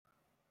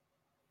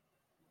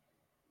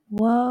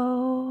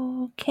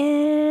Whoa,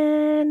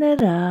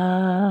 Canada.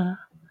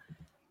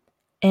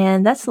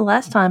 And that's the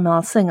last time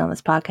I'll sing on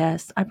this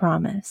podcast, I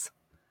promise.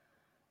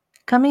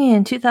 Coming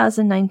in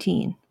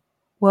 2019,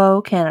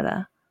 Whoa,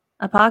 Canada,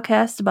 a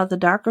podcast about the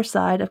darker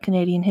side of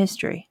Canadian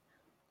history.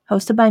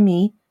 Hosted by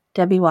me,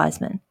 Debbie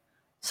Wiseman.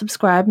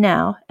 Subscribe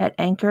now at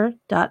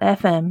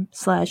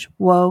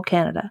anchor.fm/Whoa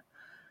Canada.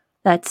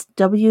 That's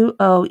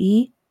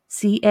WOECANADA.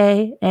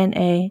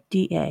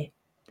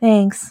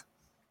 Thanks.